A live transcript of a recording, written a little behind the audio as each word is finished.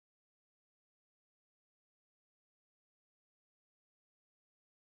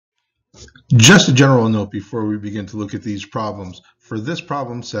Just a general note before we begin to look at these problems. For this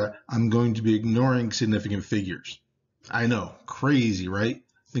problem set, I'm going to be ignoring significant figures. I know, crazy, right?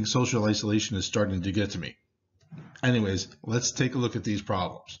 I think social isolation is starting to get to me. Anyways, let's take a look at these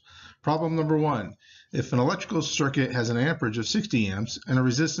problems. Problem number 1. If an electrical circuit has an amperage of 60 amps and a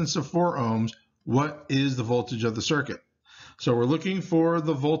resistance of 4 ohms, what is the voltage of the circuit? So we're looking for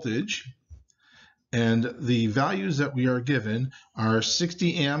the voltage, and the values that we are given are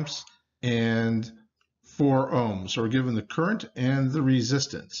 60 amps and 4 ohms. So we're given the current and the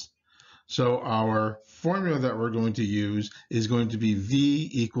resistance. So our formula that we're going to use is going to be V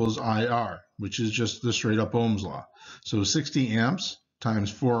equals IR, which is just the straight up Ohm's law. So 60 amps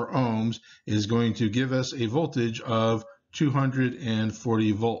times 4 ohms is going to give us a voltage of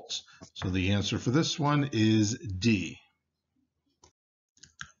 240 volts. So the answer for this one is D.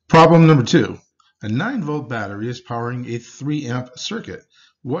 Problem number 2. A 9-volt battery is powering a 3-amp circuit.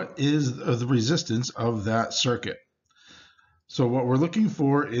 What is the resistance of that circuit? So what we're looking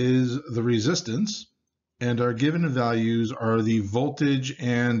for is the resistance, and our given values are the voltage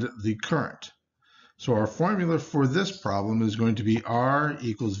and the current. So our formula for this problem is going to be R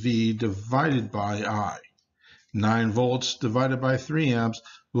equals V divided by I. 9 volts divided by 3 amps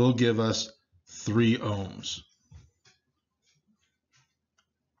will give us 3 ohms.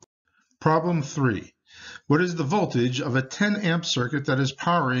 Problem 3. What is the voltage of a 10-amp circuit that is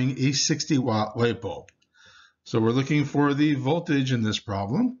powering a 60-watt light bulb? So we're looking for the voltage in this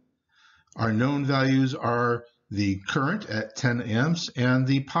problem. Our known values are the current at 10 amps and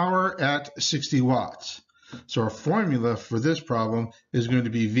the power at 60 watts. So our formula for this problem is going to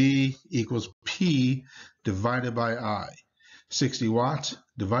be V equals P divided by I. 60 watts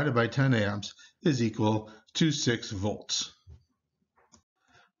divided by 10 amps is equal to 6 volts.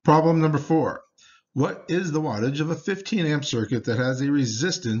 Problem number 4. What is the wattage of a 15-amp circuit that has a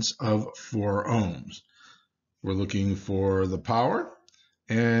resistance of 4 ohms? We're looking for the power,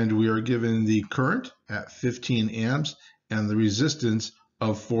 and we are given the current at 15 amps and the resistance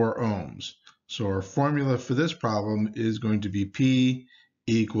of 4 ohms. So our formula for this problem is going to be P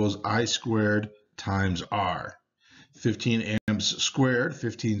equals I squared times R. 15 amps squared,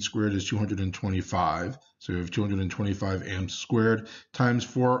 15 squared is 225. So we have 225 amps squared times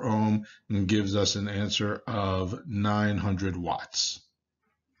 4 ohm and gives us an answer of 900 watts.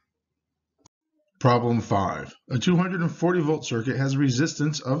 Problem 5. A 240 volt circuit has a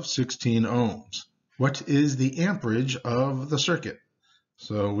resistance of 16 ohms. What is the amperage of the circuit?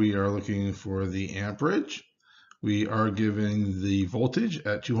 So we are looking for the amperage. We are given the voltage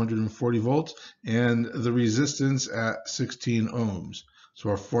at 240 volts and the resistance at 16 ohms. So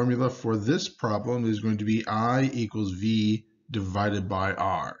our formula for this problem is going to be I equals V divided by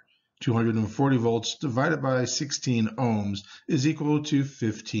R. 240 volts divided by 16 ohms is equal to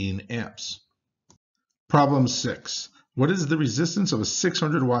 15 amps. Problem 6. What is the resistance of a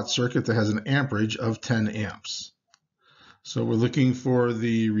 600 watt circuit that has an amperage of 10 amps? So we're looking for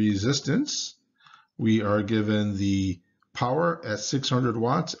the resistance. We are given the power at 600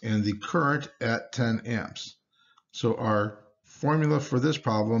 watts and the current at 10 amps. So our formula for this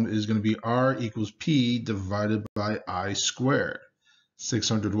problem is going to be R equals P divided by I squared.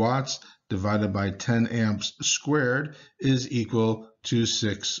 600 watts divided by 10 amps squared is equal to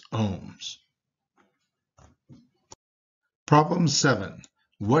 6 ohms. Problem 7.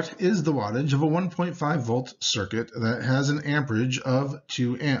 What is the wattage of a 1.5 volt circuit that has an amperage of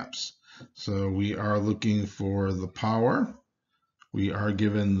 2 amps? So we are looking for the power. We are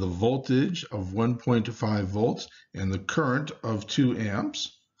given the voltage of 1.5 volts and the current of 2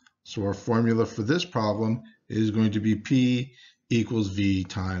 amps. So our formula for this problem is going to be P equals V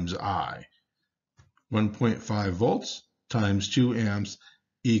times I. 1.5 volts times 2 amps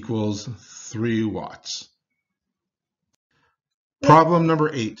equals 3 watts. Problem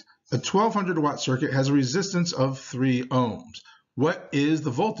number 8. A 1200 watt circuit has a resistance of 3 ohms. What is the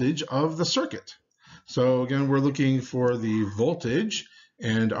voltage of the circuit? So again, we're looking for the voltage,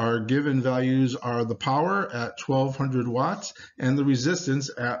 and our given values are the power at 1200 watts and the resistance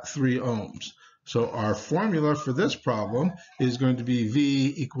at 3 ohms. So our formula for this problem is going to be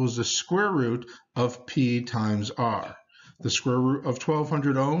V equals the square root of P times R. The square root of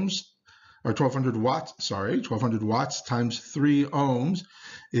 1200 ohms, or 1200 watts times 3 ohms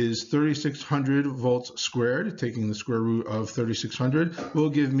is 3600 volts squared. Taking the square root of 3600 will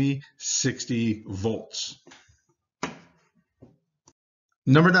give me 60 volts.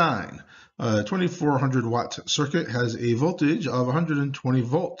 Number 9, a 2400 watt circuit has a voltage of 120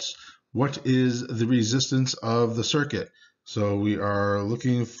 volts. What is the resistance of the circuit? So we are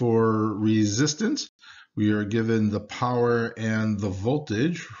looking for resistance. We are given the power and the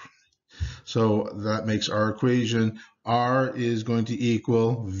voltage. So that makes our equation R is going to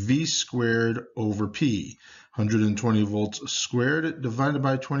equal V squared over P. 120 volts squared divided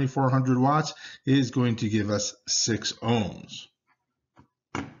by 2400 watts is going to give us 6 ohms.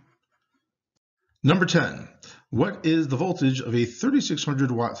 Number 10. What is the voltage of a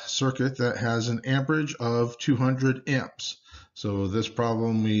 3600 watt circuit that has an amperage of 200 amps? So this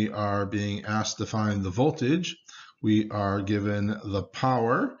problem, we are being asked to find the voltage. We are given the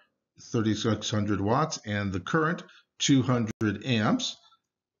power, 3600 watts, and the current, 200 amps.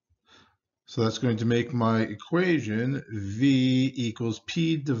 So that's going to make my equation V equals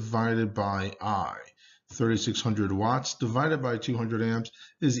P divided by I. 3600 watts divided by 200 amps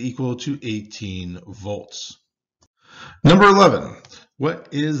is equal to 18 volts. Number 11. What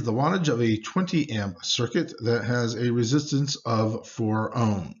is the wattage of a 20 amp circuit that has a resistance of 4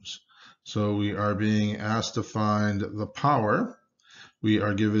 ohms? So we are being asked to find the power. We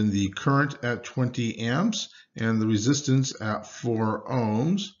are given the current at 20 amps and the resistance at 4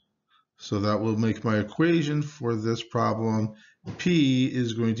 ohms. So that will make my equation for this problem, P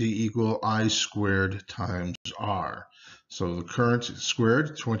is going to equal I squared times R. So the current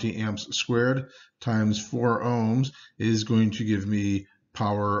squared, 20 amps squared, times 4 ohms is going to give me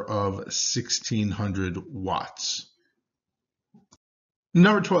power of 1600 watts.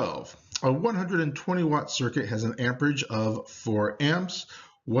 Number 12. A 120 watt circuit has an amperage of 4 amps.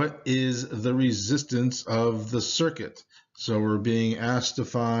 What is the resistance of the circuit? So we're being asked to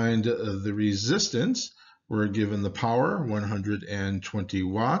find the resistance. We're given the power, 120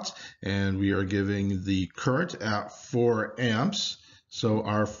 watts, and we are giving the current at 4 amps. So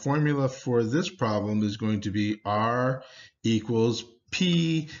our formula for this problem is going to be R equals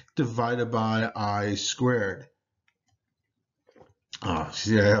P divided by I squared.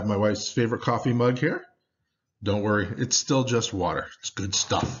 See, I have my wife's favorite coffee mug here. Don't worry, it's still just water. It's good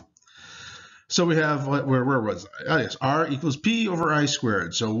stuff. So we have, where was I? Oh, yes, R equals P over I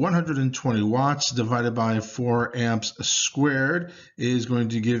squared. So 120 watts divided by 4 amps squared is going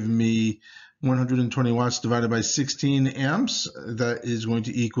to give me 120 watts divided by 16 amps. That is going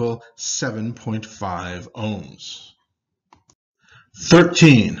to equal 7.5 ohms.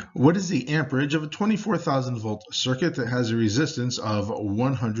 13. What is the amperage of a 24,000 volt circuit that has a resistance of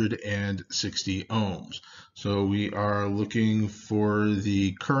 160 ohms? So we are looking for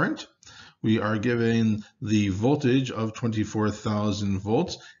the current. We are given the voltage of 24,000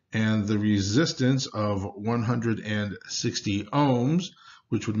 volts and the resistance of 160 ohms,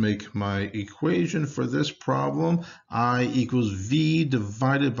 which would make my equation for this problem I equals V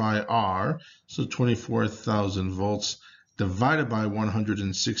divided by R. So 24,000 volts divided by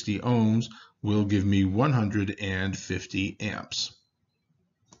 160 ohms will give me 150 amps.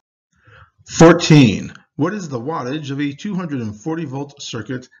 14. What is the wattage of a 240 volt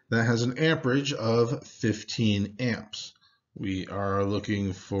circuit that has an amperage of 15 amps? We are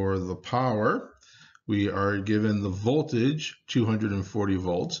looking for the power. We are given the voltage, 240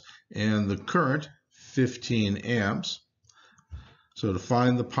 volts, and the current, 15 amps. So to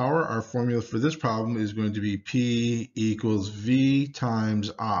find the power, our formula for this problem is going to be P equals V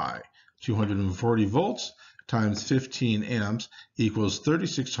times I. 240 volts times 15 amps equals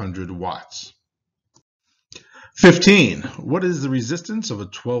 3,600 watts. 15. What is the resistance of a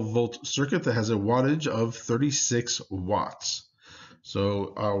 12 volt circuit that has a wattage of 36 watts?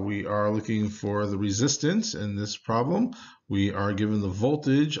 So we are looking for the resistance in this problem. We are given the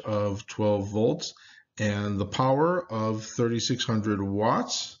voltage of 12 volts and the power of 3,600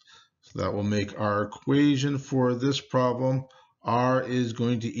 watts. So that will make our equation for this problem. R is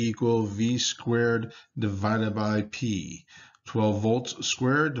going to equal V squared divided by P. 12 volts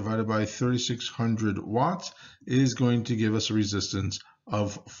squared divided by 3,600 watts is going to give us a resistance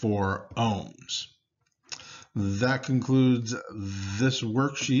of 4 ohms. That concludes this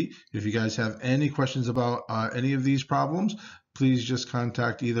worksheet. If you guys have any questions about any of these problems, please just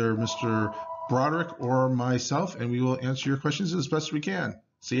contact either Mr. Broderick or myself, and we will answer your questions as best we can.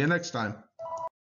 See you next time.